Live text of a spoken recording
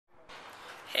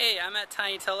Hey, I'm at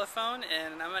Tiny Telephone,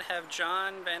 and I'm going to have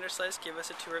John Vanderslice give us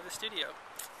a tour of the studio.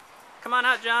 Come on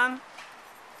out, John.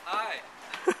 Hi.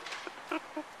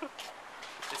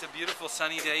 It's a beautiful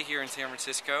sunny day here in San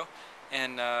Francisco,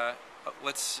 and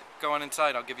let's go on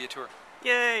inside. I'll give you a tour.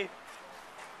 Yay!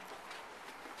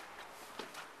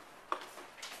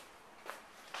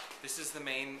 This is the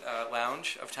main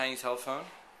lounge of Tiny Telephone.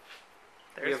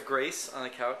 We have Grace on the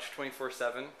couch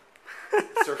 24/7,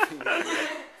 surfing the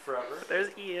internet forever.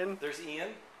 There's Ian. There's Ian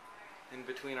in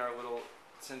between our little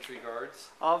sentry guards.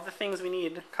 All of the things we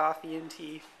need, coffee and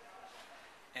tea.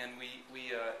 And we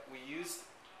used,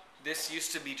 this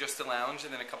used to be just a lounge,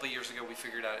 and then a couple of years ago we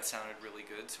figured out it sounded really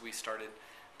good, so we started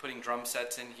putting drum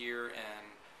sets in here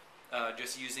and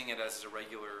just using it as a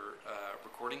regular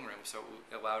recording room. So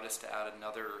it allowed us to add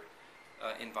another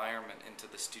environment into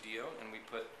the studio, and we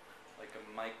put like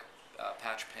a mic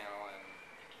patch panel and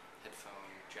headphone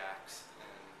jacks, and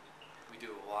we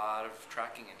do a lot of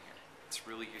tracking in here. It's a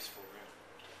really useful room.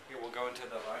 Here, we'll go into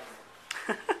the live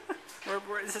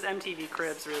room. This is MTV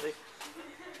Cribs, really.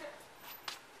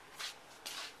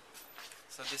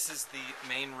 So this is the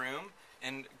main room,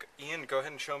 and Ian, go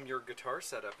ahead and show them your guitar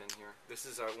setup in here. This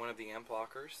is one of the amp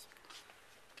blockers.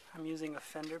 I'm using a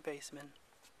Fender Bassman.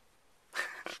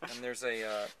 And there's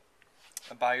a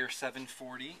Beyer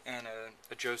 740 and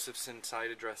a Josephson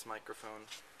side address microphone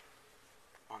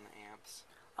on the amps.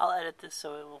 I'll edit this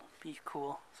so it will be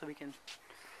cool, so we can...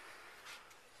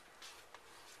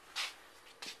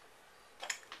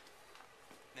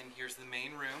 Then here's the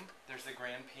main room. There's the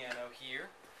grand piano here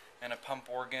and a pump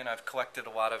organ. I've collected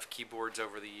a lot of keyboards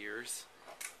over the years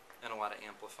and a lot of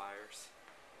amplifiers.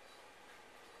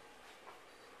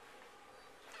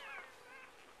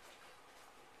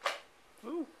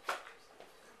 Ooh.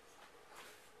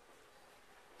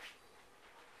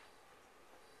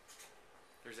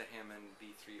 There's a Hammond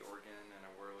B3 organ and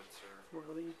a Wurlitzer.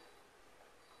 Whirly.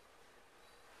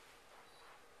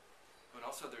 But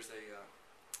also there's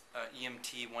a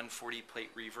EMT 140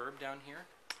 plate reverb down here.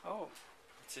 Oh.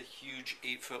 It's a huge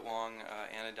 8-foot long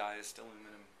anodized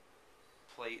aluminum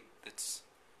plate that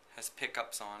has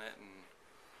pickups on it, and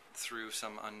through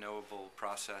some unknowable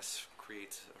process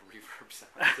creates a reverb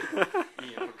sound.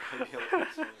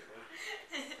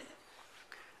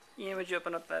 Ian, would you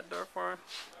open up that door for him?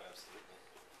 Absolutely.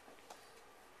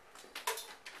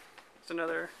 It's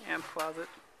another amp closet.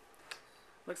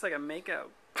 Looks like a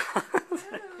makeout.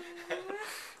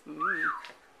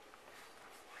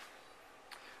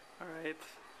 Alright,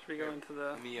 should we go into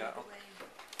the...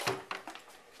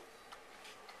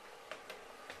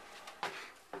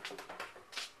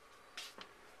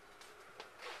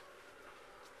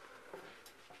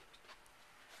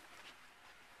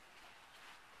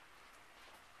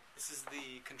 This is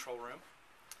the control room,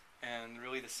 and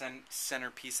really the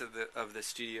centerpiece of the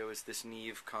studio is this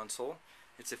Neve console.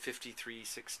 It's a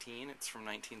 5316. It's from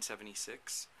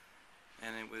 1976,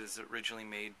 and it was originally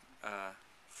made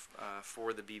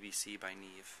for the BBC by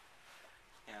Neve.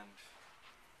 And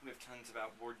we have tons of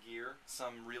outboard gear,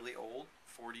 some really old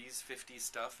 40s, 50s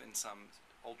stuff, and some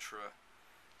ultra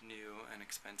new and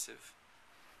expensive.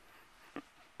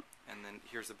 And then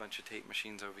here's a bunch of tape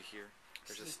machines over here.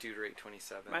 There's a Studer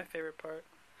 827. My favorite part.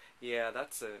 Yeah,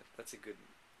 that's a good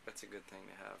thing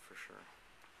to have for sure.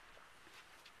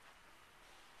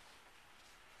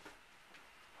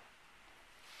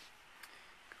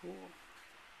 Cool.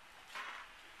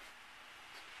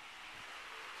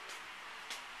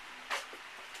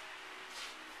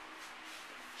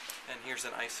 And here's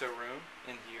an ISO room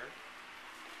in here.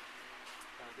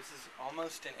 This is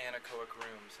almost an anechoic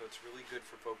room, so it's really good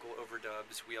for vocal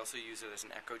overdubs. We also use it as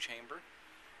an echo chamber,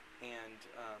 and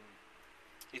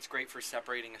it's great for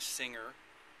separating a singer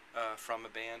from a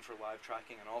band for live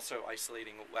tracking, and also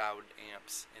isolating loud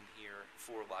amps in here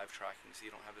for live tracking, so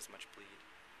you don't have as much bleed.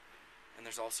 And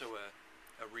there's also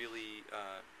a really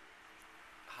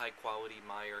high quality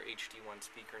Meyer HD1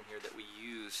 speaker in here that we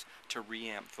use to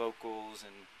reamp vocals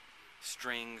and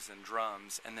strings and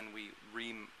drums, and then we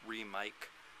re-mic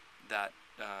that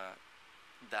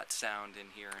sound in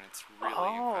here, and it's really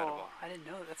incredible. I didn't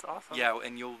know. That's awesome. Yeah,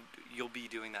 and you'll be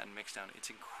doing that in mixdown. It's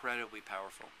incredibly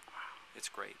powerful. It's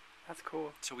great. That's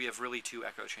cool. So we have really two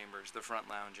echo chambers: the front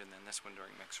lounge and then this one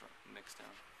during mixdown.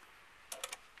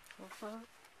 What's that?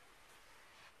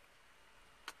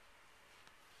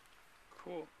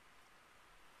 Cool.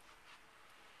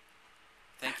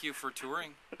 Thank you for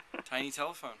touring Tiny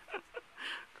Telephone.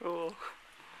 Cool.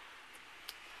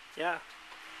 Yeah.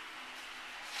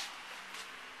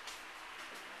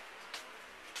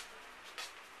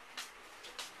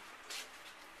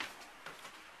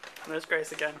 There's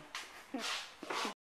Grace again.